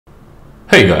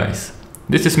Hey guys,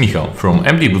 this is Michał from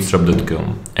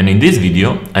mdbootstrap.com, and in this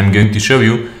video I'm going to show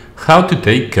you how to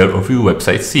take care of your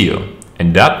website SEO,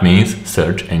 and that means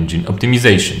search engine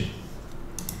optimization.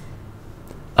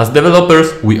 As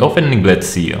developers, we often neglect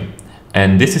SEO,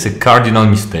 and this is a cardinal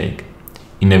mistake.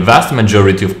 In a vast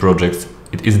majority of projects,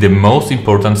 it is the most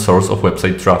important source of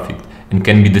website traffic and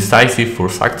can be decisive for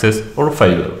success or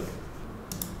failure.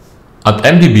 At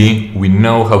MDB, we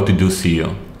know how to do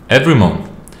SEO. Every month,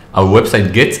 our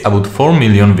website gets about 4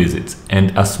 million visits,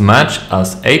 and as much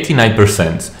as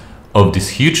 89% of this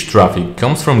huge traffic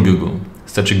comes from Google.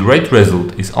 Such a great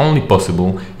result is only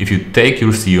possible if you take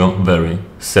your SEO very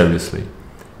seriously.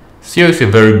 SEO is a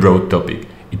very broad topic.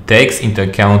 It takes into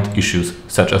account issues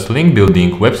such as link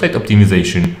building, website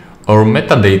optimization, or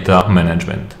metadata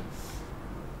management.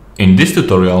 In this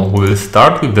tutorial, we will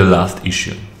start with the last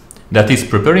issue. That is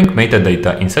preparing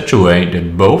metadata in such a way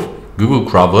that both Google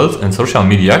crawlers and social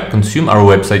media consume our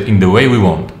website in the way we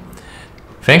want.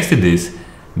 Thanks to this,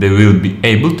 they will be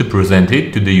able to present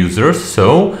it to the users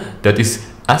so that is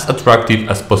as attractive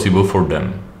as possible for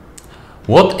them.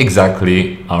 What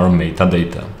exactly are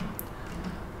metadata?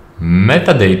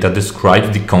 Metadata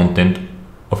describes the content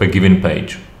of a given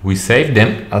page. We save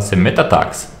them as a meta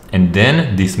tags, and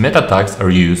then these meta tags are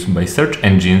used by search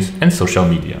engines and social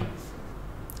media.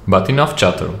 But enough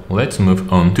chatter, let's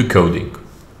move on to coding.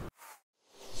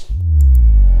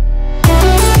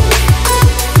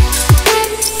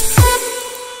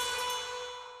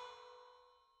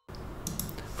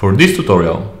 For this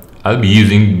tutorial, I'll be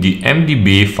using the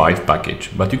MDB5 package,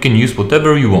 but you can use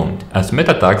whatever you want, as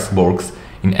meta tags works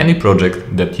in any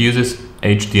project that uses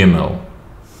HTML.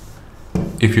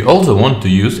 If you also want to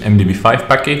use MDB5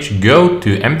 package, go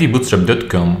to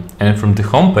mdbootstrap.com and from the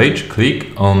homepage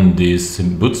click on these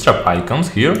Bootstrap icons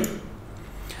here,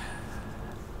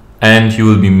 and you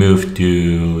will be moved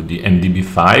to the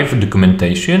MDB5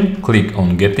 documentation. Click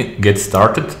on Get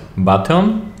Started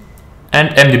button and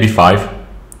MDB5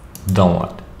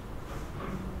 download.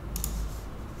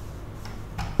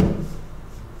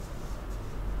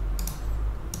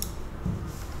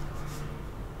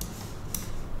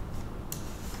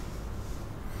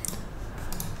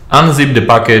 Unzip the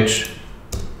package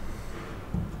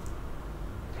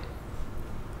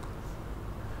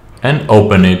and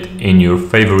open it in your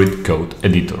favorite code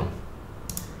editor.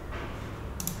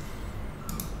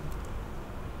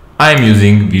 I am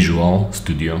using Visual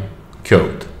Studio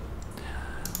Code.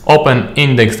 Open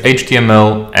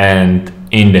index.html, and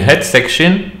in the head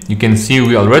section you can see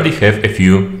we already have a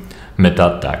few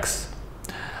meta tags,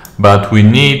 but we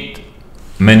need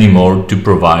many more to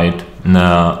provide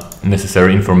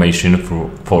necessary information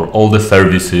for all the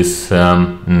services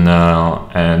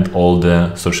and all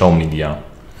the social media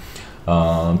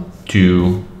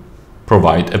to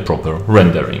provide a proper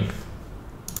rendering.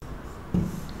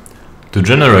 To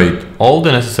generate all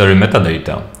the necessary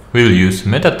metadata, we will use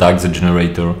meta tags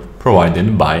generator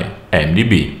provided by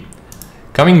MDB.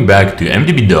 Coming back to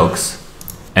MDB docs,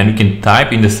 and we can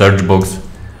type in the search box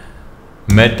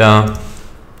meta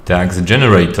tags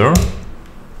generator,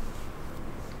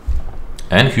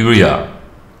 and here we are.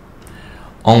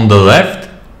 On the left,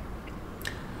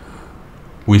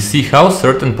 we see how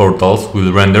certain portals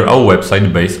will render our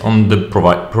website based on the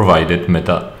provided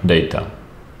metadata.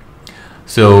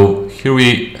 So here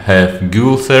we have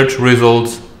Google search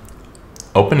results,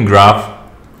 Open Graph,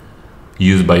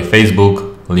 used by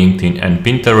Facebook, LinkedIn and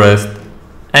Pinterest,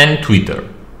 and Twitter.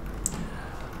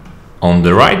 On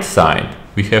the right side,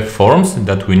 we have forms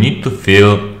that we need to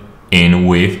fill in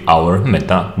with our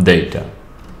metadata.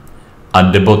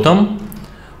 At the bottom,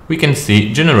 we can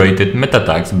see generated meta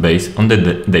tags based on the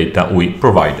data we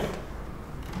provided.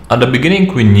 At the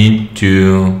beginning, we need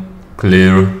to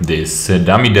clear this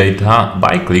dummy data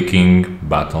by clicking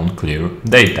button Clear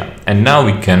Data, and now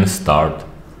we can start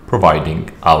providing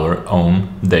our own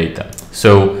data.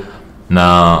 So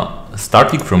now,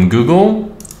 starting from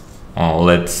Google,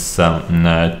 let's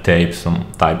type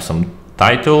some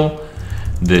title.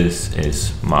 This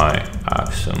is my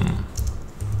awesome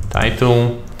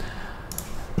title,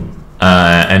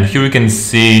 and here you can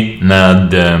see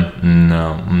the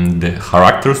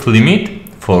characters limit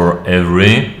for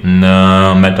every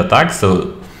meta tag.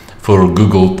 So for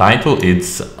Google title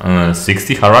it's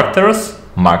 60 characters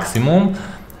maximum.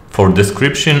 For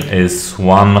description is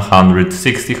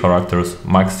 160 characters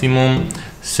maximum.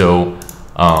 So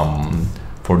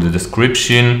for the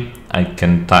description I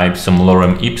can type some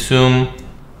lorem ipsum.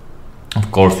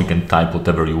 Of course you can type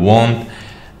whatever you want.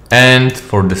 And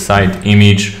for the site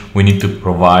image we need to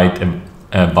provide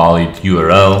a valid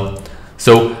URL.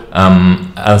 So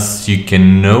as you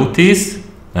can notice,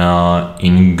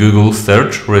 in Google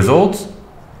search results,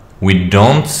 we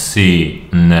don't see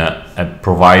a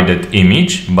provided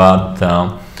image, but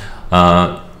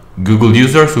Google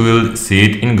users will see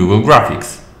it in Google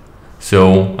Graphics.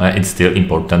 So it's still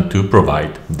important to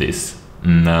provide this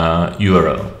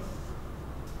URL.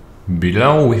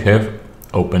 Below we have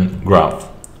Open Graph,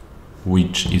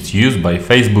 which is used by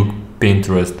Facebook,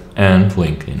 Pinterest and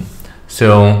LinkedIn.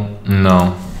 So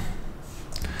now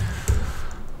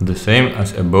the same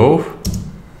as above.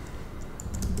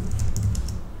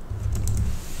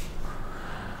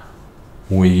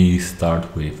 We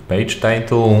start with page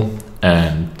title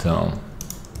and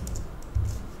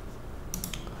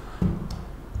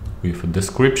with a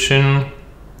description,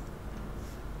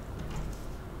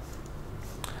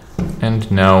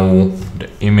 and now the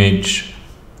image,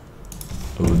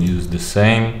 I will use the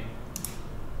same.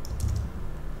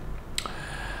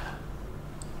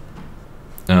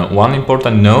 One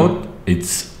important note: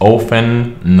 it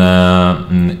often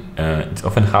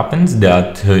happens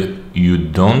that you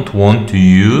don't want to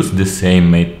use the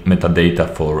same metadata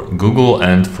for Google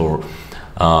and for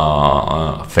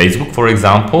Facebook, for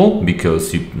example,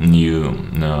 because you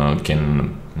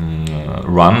can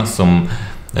run some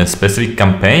specific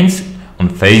campaigns on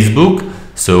Facebook.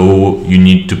 So you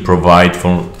need to provide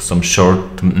for some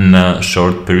short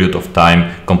period of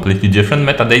time completely different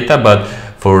metadata, but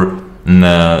for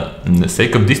the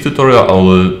sake of this tutorial I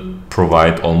will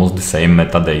provide almost the same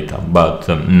metadata, but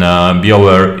be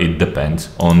aware it depends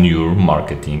on your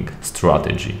marketing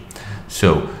strategy.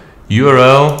 So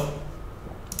URL,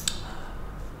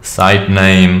 site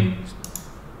name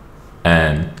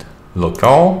and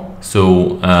local.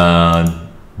 So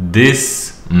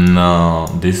this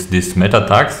meta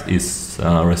tags is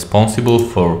responsible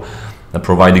for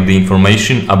providing the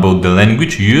information about the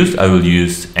language used. I will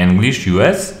use English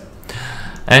US,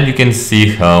 and you can see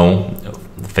how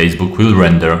Facebook will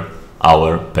render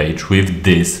our page with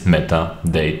this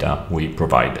metadata we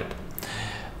provided.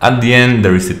 At the end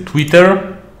there is a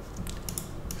Twitter,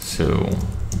 so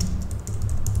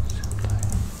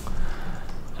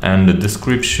and the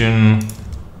description,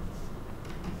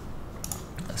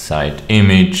 site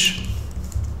image,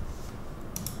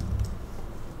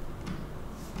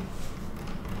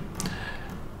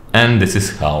 and this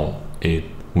is how it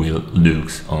will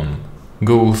look on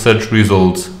Google search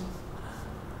results,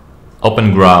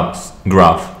 Open Graph,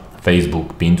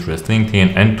 Facebook, Pinterest,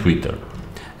 LinkedIn and Twitter.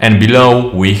 And below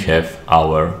we have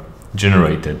our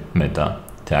generated meta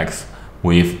tags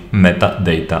with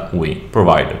metadata we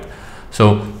provided.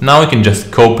 So now we can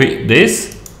just copy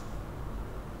this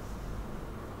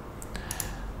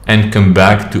and come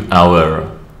back to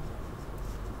our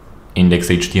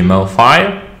index.html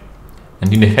file,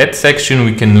 and in the head section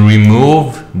we can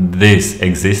remove this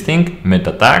existing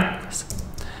meta tags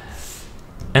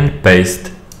and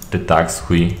paste the tags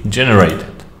we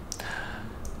generated.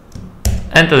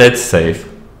 And let's save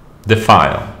the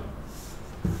file.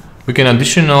 We can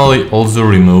additionally also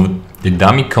remove the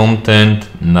dummy content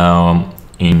now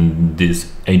in this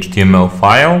HTML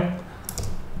file.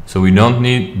 So we don't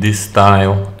need this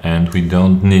style and we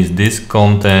don't need this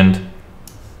content.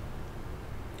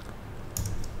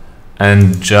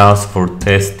 And just for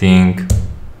testing,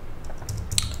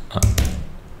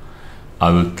 I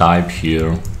will type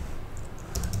here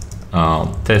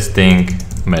testing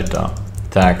meta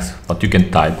tags, but you can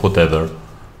type whatever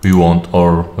you want,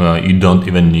 or you don't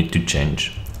even need to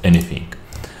change anything.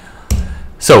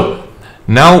 So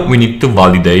now we need to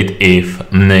validate if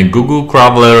Google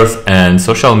crawlers and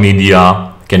social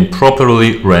media can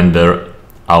properly render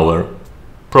our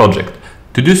project.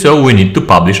 To do so, we need to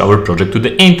publish our project to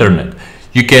the internet.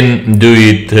 You can do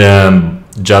it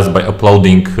just by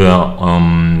uploading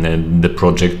the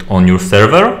project on your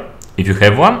server, if you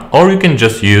have one, or you can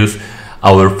just use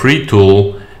our free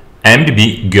tool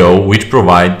MDB Go, which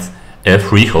provides a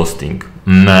free hosting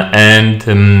and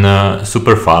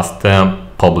super fast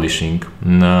publishing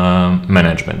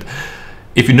management.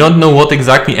 If you don't know what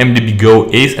exactly MDB Go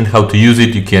is and how to use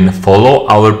it, you can follow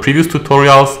our previous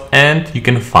tutorials and you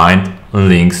can find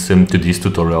links to these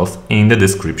tutorials in the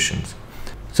descriptions.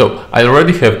 So I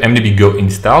already have MDB Go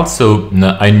installed, so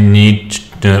I need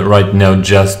right now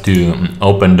just to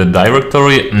open the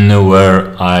directory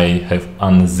where I have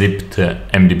unzipped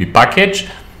MDB package,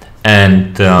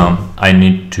 and I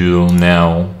need to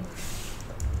now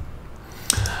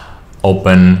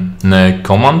open the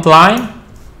command line.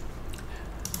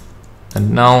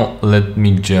 And now let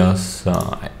me just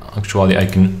actually I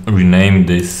can rename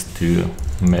this to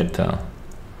meta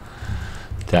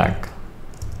tag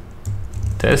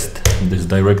test, this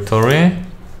directory.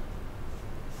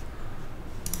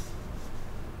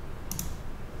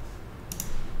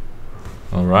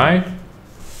 All right.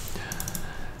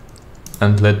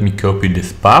 And let me copy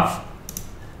this path.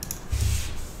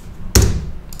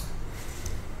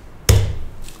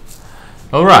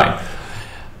 All right.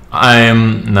 I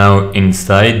am now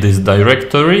inside this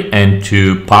directory, and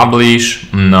to publish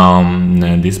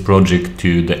this project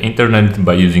to the internet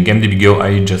by using MDB-Go,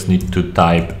 I just need to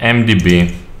type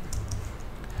mdb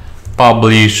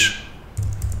publish.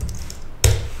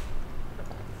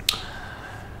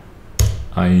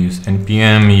 I use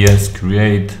npm, yes,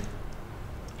 create,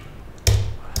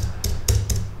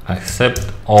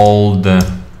 accept all the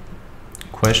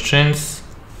questions,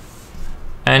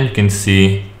 and you can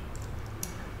see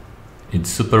it's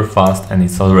super fast and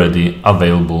it's already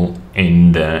available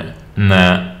in the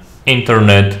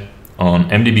internet on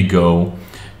mdbgo.io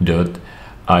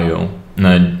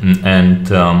and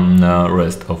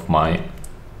rest of my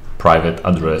private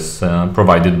address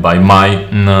provided by my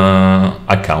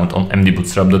account on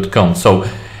mdbootstrap.com. So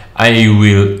I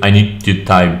need to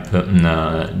type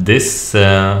this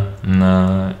in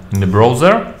the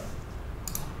browser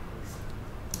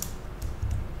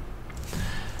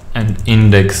and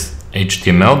index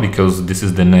HTML, because this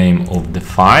is the name of the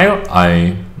file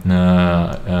I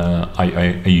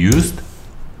used.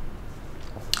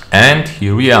 And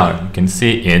here we are. You can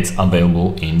see it's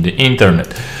available in the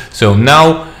internet. So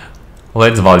now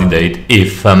let's validate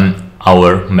if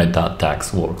our meta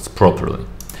tags works properly.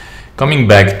 Coming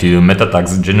back to meta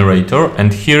tags generator,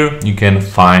 and here you can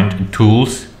find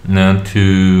tools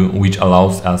which allow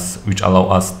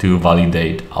us to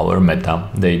validate our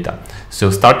metadata. So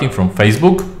starting from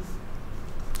Facebook,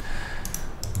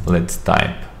 let's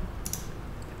type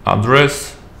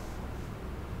address,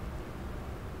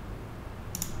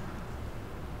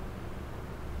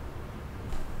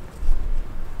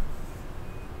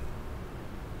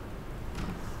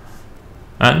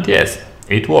 and yes,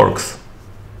 it works.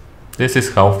 This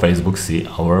is how Facebook see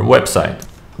our website.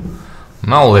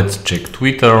 Now let's check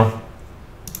Twitter.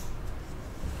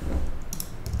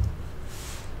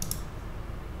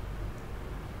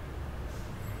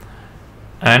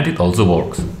 And it also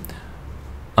works.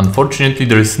 Unfortunately,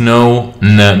 there is no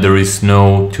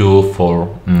tool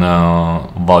for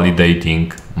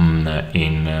validating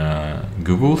in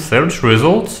Google search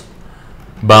results.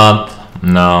 But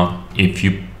now, if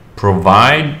you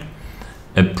provide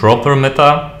a proper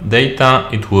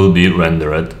metadata, it will be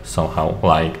rendered somehow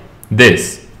like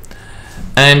this.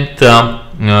 And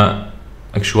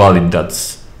actually,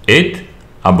 that's it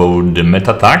about the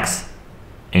meta tags.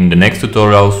 In the next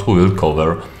tutorials, we will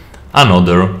cover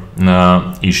another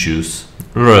issues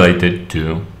related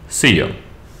to SEO.